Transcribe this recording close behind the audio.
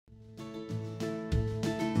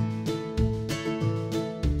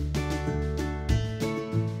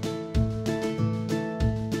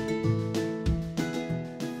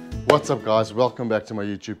What's up guys, welcome back to my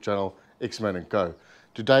YouTube channel, Xman Co.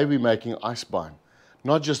 Today we're making Eisbein.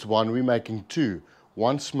 Not just one, we're making two.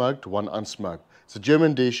 One smoked, one unsmoked. It's a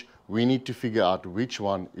German dish, we need to figure out which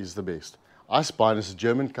one is the best. Eisbein is a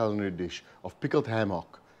German culinary dish of pickled ham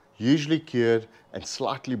hock, usually cured and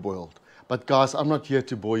slightly boiled. But guys, I'm not here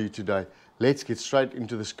to bore you today. Let's get straight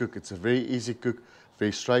into this cook. It's a very easy cook,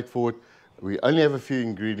 very straightforward. We only have a few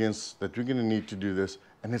ingredients that we're going to need to do this,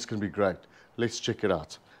 and it's going to be great. Let's check it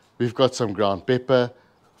out. We've got some ground pepper,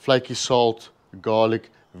 flaky salt,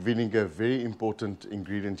 garlic, vinegar, very important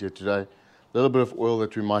ingredient here today. A little bit of oil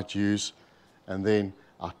that we might use, and then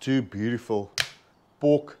our two beautiful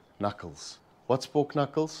pork knuckles. What's pork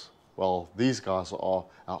knuckles? Well, these guys are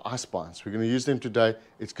our Eisbeins. We're going to use them today.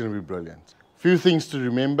 It's going to be brilliant. Few things to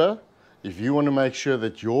remember. If you want to make sure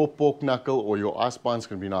that your pork knuckle or your Eisbein is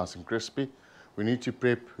going to be nice and crispy, we need to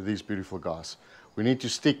prep these beautiful guys. We need to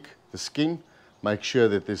stick the skin, make sure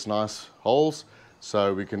that there's nice holes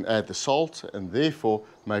so we can add the salt, and therefore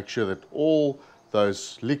make sure that all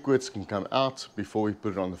those liquids can come out before we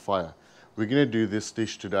put it on the fire. We're going to do this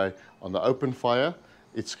dish today on the open fire.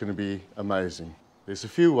 It's going to be amazing. There's a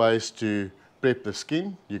few ways to prep the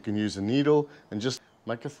skin. You can use a needle and just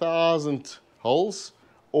make 1,000 holes,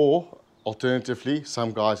 or alternatively,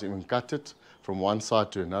 some guys even cut it from one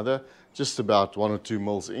side to another, just about 1 or 2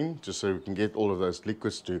 mils in, just so we can get all of those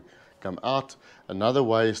liquids to come out. Another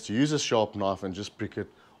way is to use a sharp knife and just prick it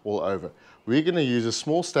all over. We're going to use a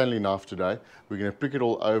small Stanley knife today. We're going to prick it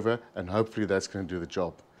all over, and hopefully that's going to do the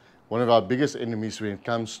job. One of our biggest enemies when it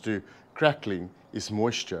comes to crackling is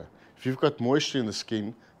moisture. If you've got moisture in the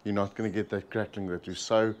skin, you're not going to get that crackling that you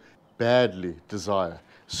so badly desire.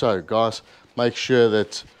 So guys, make sure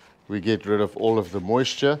that we get rid of all of the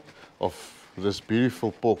moisture of this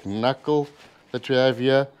beautiful pork knuckle that we have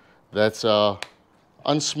here. That's our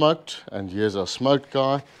unsmoked, and here's our smoked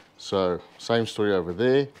guy. So same story over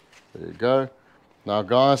there. There you go. Now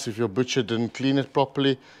guys, if your butcher didn't clean it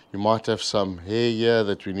properly, you might have some hair here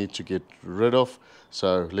that we need to get rid of.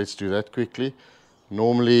 So let's do that quickly.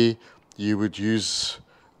 Normally you would use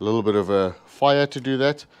a little bit of a fire to do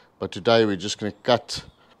that, but today we're just going to cut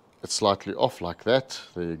it slightly off like that.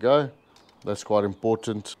 There you go. That's quite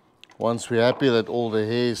important. Once we're happy that all the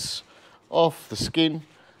hair's off the skin,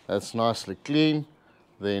 that's nicely clean,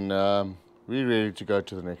 then we're ready to go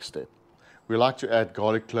to the next step. We like to add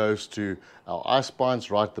garlic cloves to our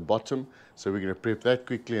Eisbeins right at the bottom, so we're going to prep that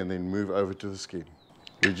quickly and then move over to the skin.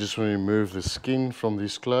 We just want to remove the skin from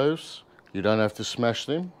these cloves. You don't have to smash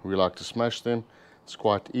them. We like to smash them. It's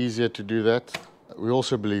quite easier to do that. We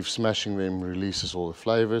also believe smashing them releases all the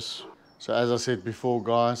flavors. So as I said before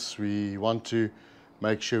guys, we want to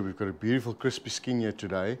make sure we've got a beautiful crispy skin here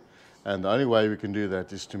today, and the only way we can do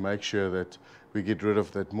that is to make sure that we get rid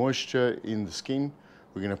of that moisture in the skin.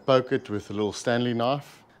 We're going to poke it with a little Stanley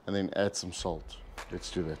knife and then add some salt. Let's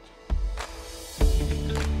do that.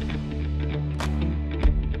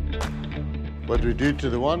 What we do to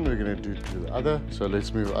the one, we're going to do to the other. So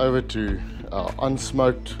let's move over to our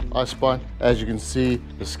unsmoked Eisbein. As you can see,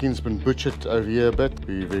 the skin's been butchered over here a bit.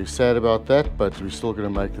 We're very sad about that, but we're still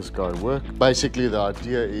going to make this guy work. Basically, the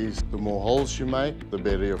idea is the more holes you make, the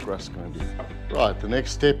better your crust is going to be. Right, the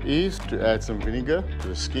next step is to add some vinegar to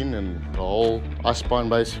the skin and the whole Eisbein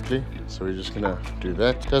basically. So we're just going to do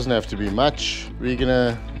that. Doesn't have to be much. We're going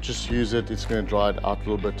to just use it. It's going to dry it out a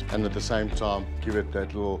little bit, and at the same time, give it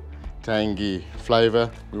that little tangy flavor.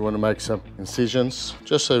 We want to make some incisions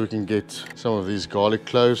just so we can get some of these garlic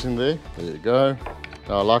cloves in there. There you go.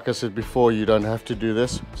 Now, like I said before, you don't have to do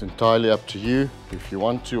this. It's entirely up to you if you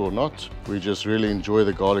want to or not. We just really enjoy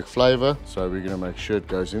the garlic flavor, so we're going to make sure it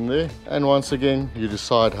goes in there. And once again, you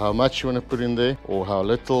decide how much you want to put in there or how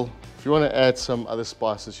little. If you want to add some other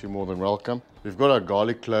spices, you're more than welcome. We've got our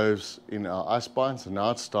garlic cloves in our Eisbein, so now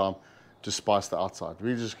it's time to spice the outside.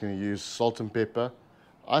 We're just going to use salt and pepper.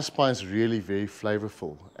 Eisbein is really very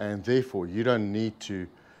flavorful, and therefore you don't need to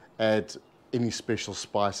add any special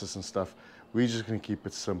spices and stuff. We're just going to keep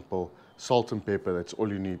it simple. Salt and pepper, that's all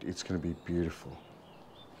you need. It's going to be beautiful.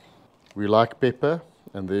 We like pepper,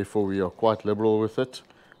 and therefore we are quite liberal with it.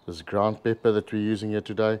 This ground pepper that we're using here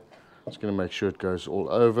today, just going to make sure it goes all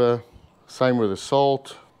over. Same with the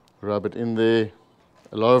salt. Rub it in there.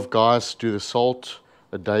 A lot of guys do the salt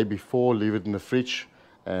a day before, leave it in the fridge.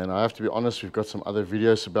 And I have to be honest, we've got some other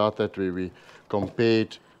videos about that where we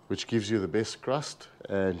compared which gives you the best crust,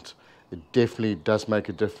 and it definitely does make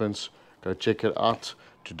a difference. Go check it out.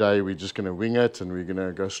 Today we're just going to wing it, and we're going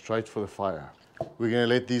to go straight for the fire. We're going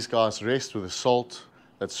to let these guys rest with the salt.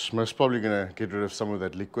 That's most probably going to get rid of some of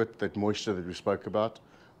that liquid, that moisture that we spoke about.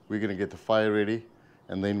 We're going to get the fire ready,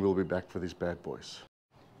 and then we'll be back for these bad boys.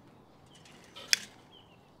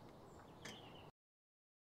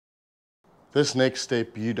 This next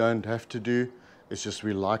step you don't have to do. It's just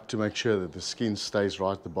we like to make sure that the skin stays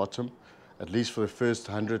right at the bottom, at least for the first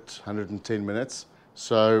 110 minutes.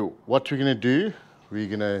 So what we're going to do, we're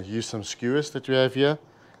going to use some skewers that we have here,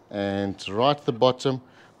 and right at the bottom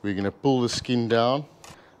we're going to pull the skin down,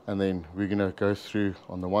 and then we're going to go through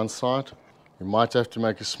on the one side. You might have to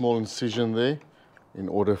make a small incision there in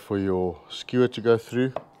order for your skewer to go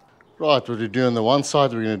through. Right, what we do on the one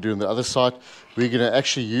side, we're going to do on the other side. We're going to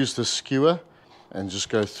actually use the skewer and just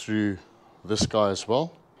go through this guy as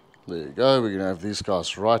well. There you go. We're going to have these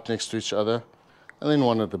guys right next to each other, and then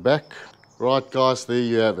one at the back. Right, guys, there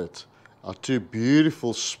you have it. Our two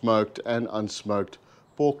beautiful smoked and unsmoked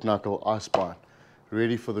pork knuckle Eisbein,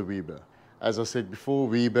 ready for the Weber. As I said before,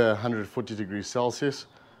 Weber 140 degrees Celsius.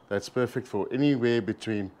 That's perfect for anywhere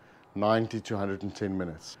between 90 to 110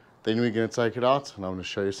 minutes. Then we're going to take it out, and I'm going to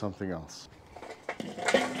show you something else.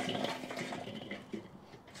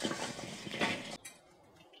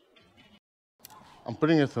 I'm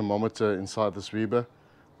putting a thermometer inside this Weber,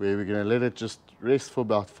 where we're going to let it just rest for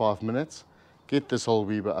about 5 minutes, get this whole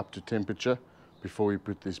Weber up to temperature before we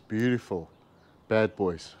put these beautiful bad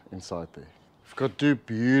boys inside there. We've got two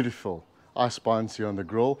beautiful Eisbeins here on the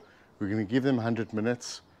grill. We're going to give them 100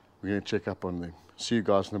 minutes. We're going to check up on them. See you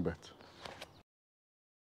guys in a bit.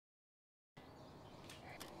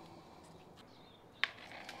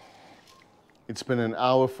 It's been an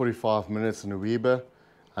hour 45 minutes in a Weber,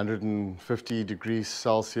 150 degrees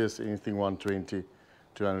Celsius, anything 120,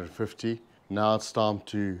 250. Now it's time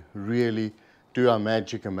to really do our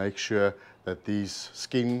magic and make sure that these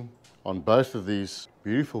skin on both of these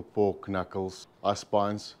beautiful pork knuckles,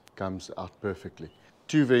 Eisbeins, comes out perfectly.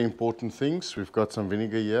 Two very important things. We've got some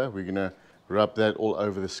vinegar here. We're going to rub that all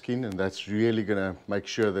over the skin, and that's really going to make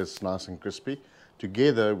sure that it's nice and crispy,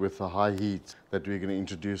 together with the high heat that we're going to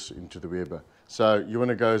introduce into the Weber. So you want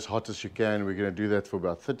to go as hot as you can. We're going to do that for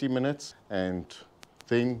about 30 minutes, and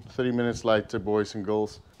then 30 minutes later, boys and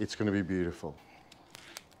girls, it's going to be beautiful.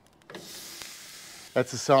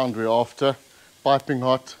 That's the sound we're after. Piping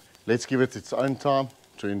hot. Let's give it its own time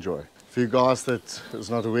to enjoy. For you guys that is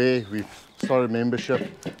not aware, we've started a membership.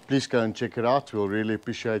 Please go and check it out. We'll really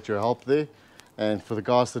appreciate your help there. And for the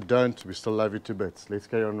guys that don't, we still love you to bits. Let's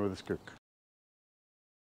carry on with this cook.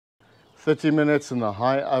 30 minutes in the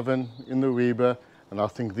high oven in the Weber, and I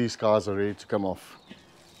think these guys are ready to come off.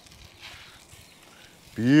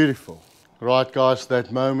 Beautiful. Right, guys,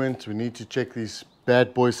 that moment we need to check these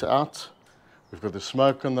bad boys out. We've got the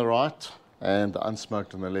smoke on the right and the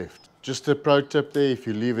unsmoked on the left. Just a pro tip there, if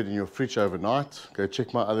you leave it in your fridge overnight, go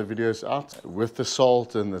check my other videos out. With the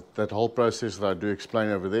salt and that whole process that I do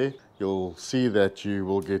explain over there, you'll see that you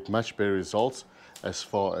will get much better results as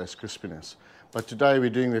far as crispiness. But today we're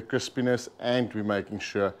doing the crispiness, and we're making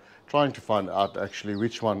sure, trying to find out actually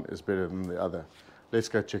which one is better than the other. Let's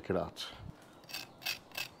go check it out.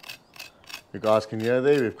 You guys can hear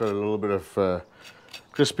there, we've got a little bit of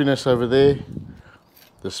crispiness over there.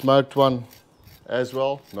 The smoked one as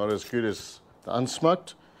well, not as good as the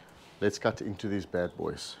unsmoked. Let's cut into these bad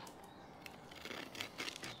boys.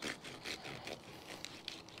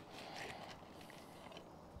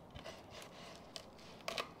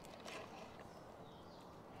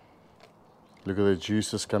 Look at the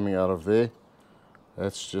juices coming out of there.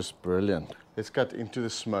 That's just brilliant. Let's cut into the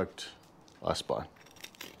smoked Eisbein.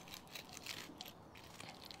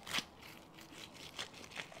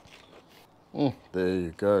 There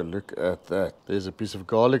you go, look at that. There's a piece of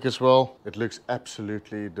garlic as well. It looks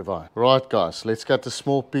absolutely divine. Right, guys, let's cut a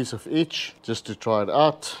small piece of each just to try it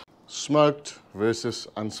out. Smoked versus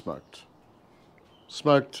unsmoked.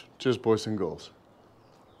 Smoked, cheers boys and girls.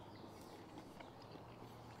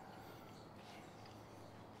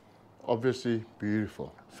 Obviously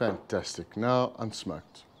beautiful, fantastic. Now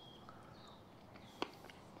unsmoked.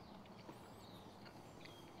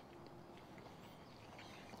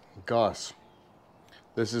 Guys,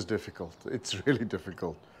 this is difficult. It's really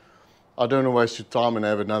difficult. I don't want to waste your time and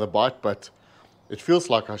have another bite, but it feels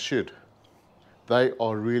like I should. They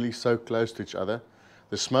are really so close to each other.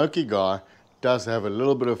 The smoky guy does have a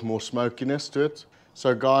little bit of more smokiness to it.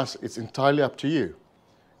 So guys, it's entirely up to you.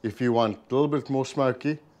 If you want a little bit more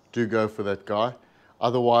smoky, do go for that guy.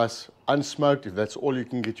 Otherwise, unsmoked, if that's all you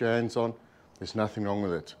can get your hands on, there's nothing wrong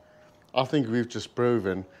with it. I think we've just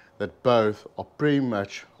proven that both are pretty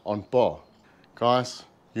much on par. Guys,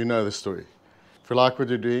 you know the story. If you like what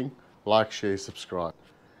you're doing, like, share, subscribe.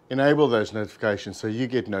 Enable those notifications so you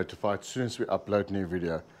get notified as soon as we upload a new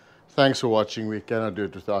video. Thanks for watching. We cannot do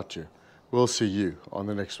it without you. We'll see you on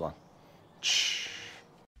the next one.